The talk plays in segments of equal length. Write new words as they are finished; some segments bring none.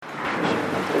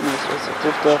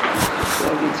This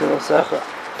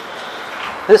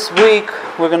week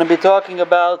we're going to be talking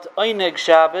about Oneg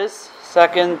Shabbos,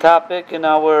 second topic in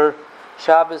our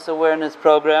Shabbos awareness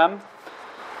program.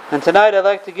 And tonight I'd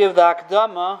like to give the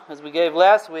Akdama, as we gave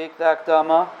last week, the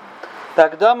Akdama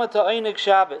to Oneg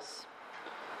Shabbos.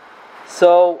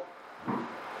 So,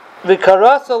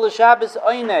 V'karasa l'Shabbos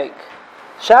Oneg.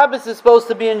 Shabbos is supposed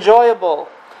to be enjoyable.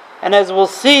 And as we'll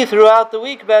see throughout the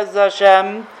week, Be'ez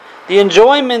Hashem, the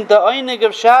enjoyment, the Oneg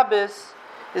of Shabbos,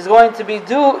 is going to be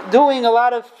doing a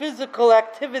lot of physical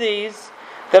activities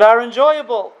that are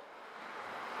enjoyable.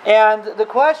 And the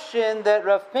question that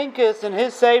Rav Pincus in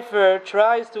his Sefer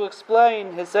tries to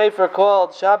explain, his Sefer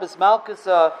called Shabbos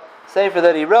Malkusa, Sefer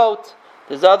that he wrote.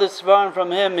 There's other Svarim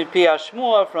from him, Mipi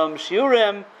Hashmua, from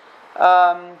Shiurim,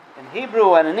 in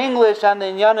Hebrew and in English, on the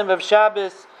Inyanim of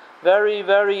Shabbos. Very,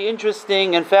 very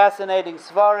interesting and fascinating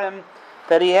Svarim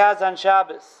that he has on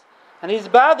Shabbos. And he's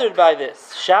bothered by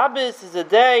this. Shabbos is a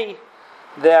day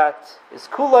that is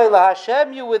kulay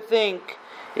laHashem, you would think.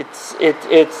 It's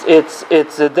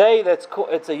a day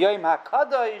it's a Yom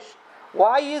HaKadosh.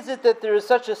 Why is it that there is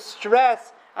such a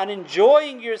stress on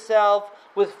enjoying yourself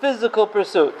with physical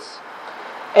pursuits?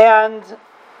 And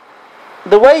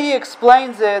the way he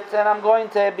explains it, and I'm going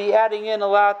to be adding in a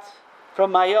lot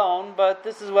from my own, but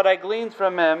this is what I gleaned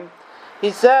from him. He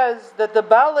says that the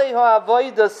Balei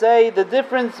HaAvodah say the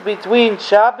difference between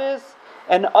Shabbos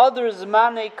and other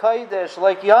Zmanei Kodesh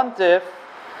like Yontif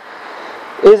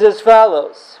is as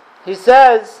follows. He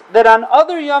says that on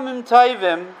other Yomim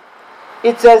Tovim,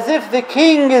 it's as if the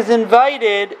king is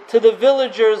invited to the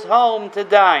villager's home to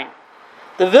dine.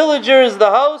 The villager is the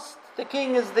host, the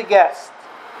king is the guest.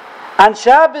 On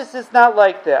Shabbos, it's not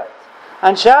like that.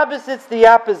 On Shabbos, it's the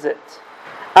opposite.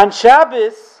 On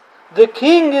Shabbos, the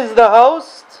king is the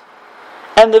host,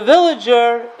 and the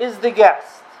villager is the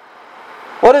guest.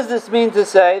 What does this mean to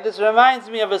say? This reminds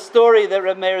me of a story that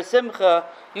Reb Meir Simcha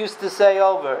used to say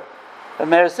over. Reb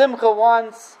Meir Simcha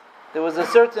once, there was a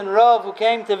certain Rav who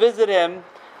came to visit him,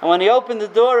 and when he opened the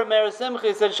door, Reb Meir Simcha,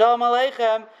 he said, Shalom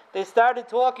Aleichem. They started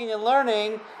talking and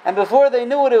learning, and before they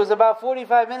knew it, it was about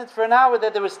 45 minutes for an hour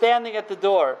that they were standing at the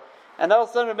door. And all of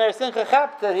a sudden, Reb Meir Simcha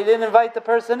chapped that he didn't invite the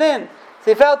person in.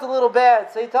 So he felt a little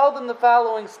bad. So he told them the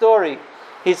following story.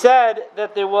 He said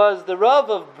that there was the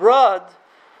Rav of Brod,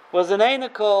 was an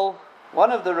Einikol, one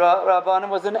of the Rabbanim,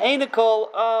 was an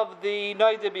Einikol of the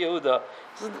Noidib Yehuda.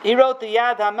 He wrote the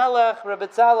Yad HaMelech, Rebbe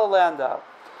Tzalel Landau.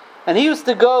 And he used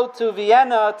to go to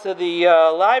Vienna, to the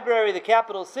library, the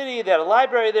capital city. They had a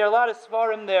library there, a lot of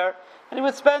Svarim there. And he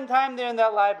would spend time there in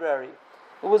that library.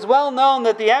 It was well known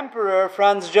that the emperor,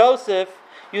 Franz Joseph,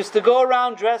 used to go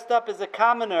around dressed up as a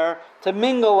commoner to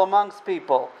mingle amongst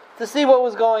people, to see what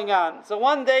was going on. So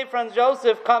one day Franz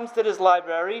Joseph comes to this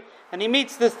library and he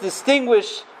meets this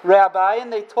distinguished rabbi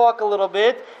and they talk a little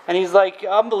bit and he's like,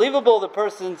 unbelievable, the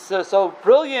person's so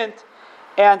brilliant.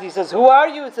 And he says, who are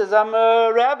you? He says, I'm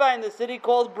a rabbi in the city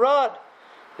called Brod.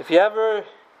 If you're ever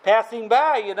passing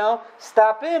by,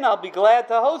 stop in, I'll be glad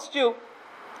to host you.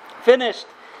 Finished.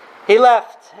 He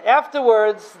left.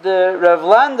 Afterwards, the Rav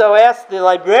Landau asked the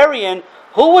librarian,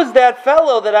 who was that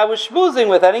fellow that I was schmoozing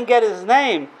with? I didn't get his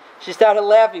name. She started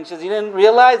laughing. She says, you didn't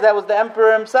realize that was the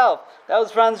emperor himself. That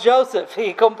was Franz Joseph.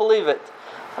 He couldn't believe it.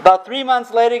 About 3 months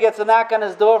later, he gets a knock on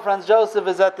his door. Franz Joseph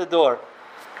is at the door.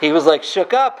 He was like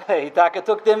shook up. He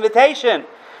took the invitation.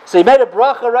 So he made a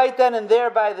bracha right then and there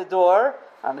by the door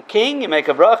on the king. You make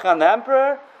a bracha on the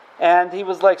emperor. And he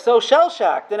was like so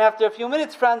shell-shocked. And after a few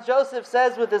minutes, Franz Joseph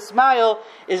says with a smile,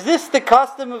 is this the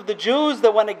custom of the Jews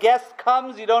that when a guest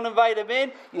comes, you don't invite him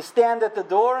in? You stand at the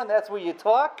door and that's where you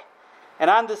talk?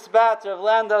 And on the spot, Rav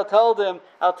Landau told him,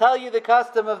 I'll tell you the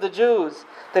custom of the Jews.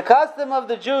 The custom of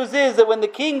the Jews is that when the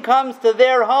king comes to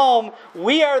their home,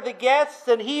 we are the guests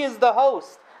and he is the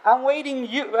host. I'm waiting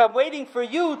for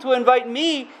you to invite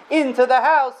me into the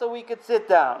house so we could sit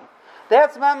down.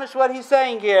 That's mamish what he's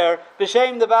saying here,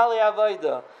 b'shem the Balei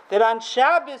HaAvodah. That on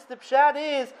Shabbos, the pshat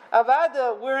is,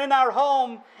 Avada, we're in our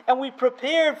home, and we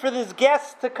prepared for this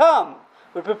guest to come.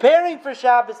 We're preparing for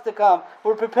Shabbos to come.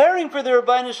 We're preparing for the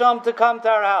Rebbeinu Shalom to come to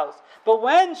our house. But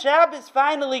when Shabbos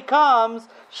finally comes,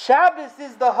 Shabbos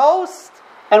is the host,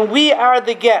 and we are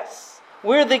the guests.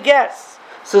 We're the guests.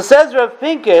 So says Rav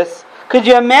Pincus, could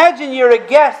you imagine you're a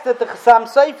guest at the Chassam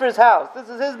Sofer's house? This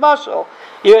is his mashal.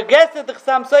 You're a guest at the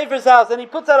Chassam Sofer's house, and he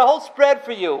puts out a whole spread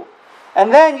for you.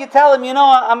 And then you tell him,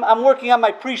 I'm working on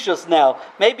my precious now.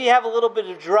 Maybe have a little bit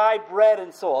of dry bread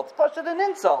and salt. It's such an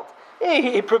insult.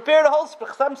 He prepared a whole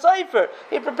Chassam Sofer.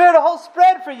 He prepared a whole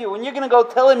spread for you, and you're going to go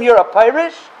tell him you're a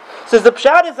pirish? Says the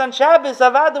pshat is on Shabbos,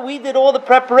 Avada, we did all the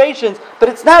preparations, but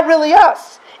it's not really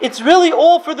us. It's really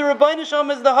all for the Rebbeinu Shalom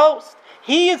as the host.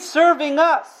 He is serving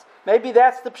us. Maybe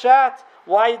that's the pshat.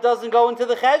 Why it doesn't go into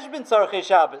the Cheshbon Tzarchei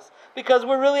Shabbos? Because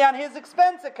we're really on his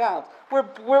expense account.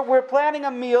 We're planning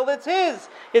a meal that's his.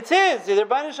 It's his. The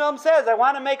Rebbeinu Shalom says, I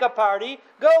want to make a party.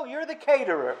 Go, you're the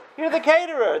caterer. You're the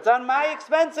caterer. It's on my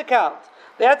expense account.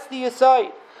 That's the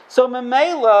aside. So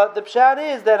Memela, the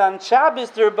pshat is that on Shabbos,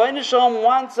 the Rebbeinu Shalom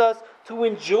wants us to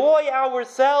enjoy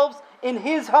ourselves in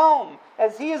his home,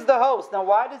 as he is the host. Now,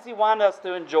 why does he want us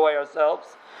to enjoy ourselves?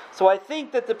 So I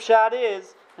think that the pshat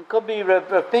is, and could be Rav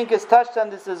Pinkus touched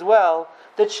on this as well,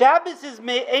 that Shabbos is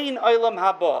me'ein olam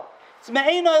haba. It's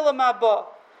me'ein olam haba.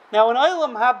 Now, an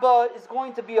olam haba is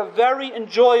going to be a very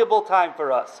enjoyable time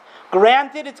for us.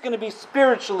 Granted, it's going to be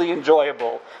spiritually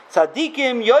enjoyable.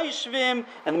 Tzaddikim, Yoshvim,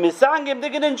 and the Misangim, they're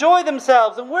going to enjoy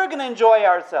themselves, and we're going to enjoy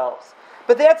ourselves.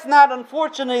 But that's not,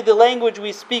 unfortunately, the language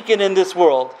we speak in this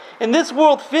world. In this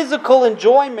world, physical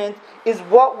enjoyment is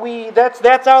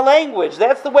that's our language.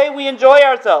 That's the way we enjoy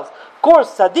ourselves. Of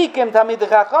course, tzaddikim, tamid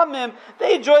chachamim,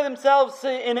 they enjoy themselves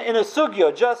in a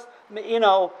sugya, just,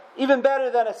 even better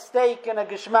than a steak and a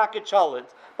geshmak cholent.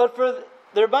 But for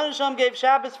the Rebbeinu Shalom gave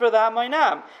Shabbos for the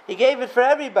Hamoinam. He gave it for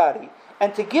everybody.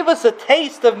 And to give us a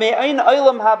taste of me'ain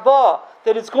olam haba,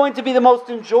 that it's going to be the most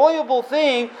enjoyable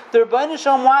thing, the Rebbeinu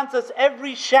Shalom wants us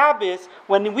every Shabbos,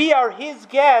 when we are his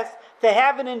guests, to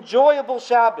have an enjoyable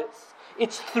Shabbos.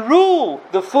 It's through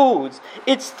the foods,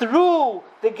 it's through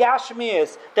the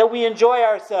gashmias that we enjoy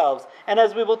ourselves. And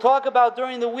as we will talk about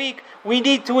during the week, we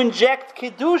need to inject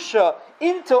kedusha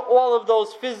into all of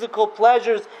those physical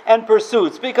pleasures and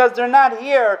pursuits, because they're not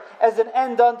here as an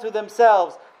end unto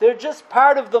themselves. They're just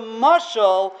part of the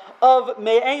mashal of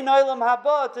Me'ein Olam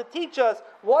Haba, to teach us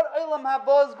what Olam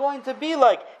Haba is going to be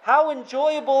like. How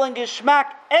enjoyable and geschmack,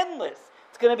 endless.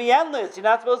 It's going to be endless. You're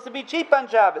not supposed to be cheap on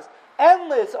Shabbos.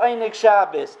 Endless Einig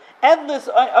Shabbos. Endless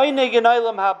Einig in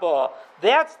Olam Haba.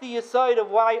 That's the aside of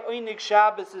why Einig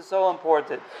Shabbos is so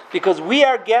important. Because we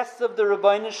are guests of the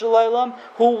Rebbeinu Shalom,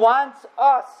 who wants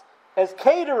us as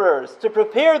caterers to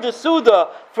prepare the Suda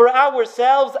for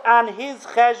ourselves on his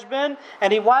cheshbon,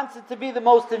 and he wants it to be the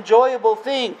most enjoyable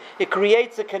thing. It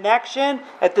creates a connection.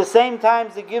 At the same time,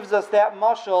 it gives us that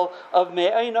mashal of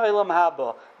Me'ein Olam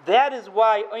Haba. That is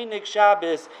why Einig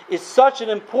Shabbos is such an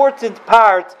important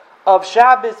part of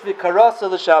Shabbos v'karasa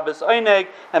l'Shabbos Einig,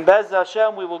 and Bez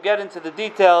Hashem we will get into the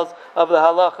details of the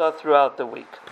halacha throughout the week.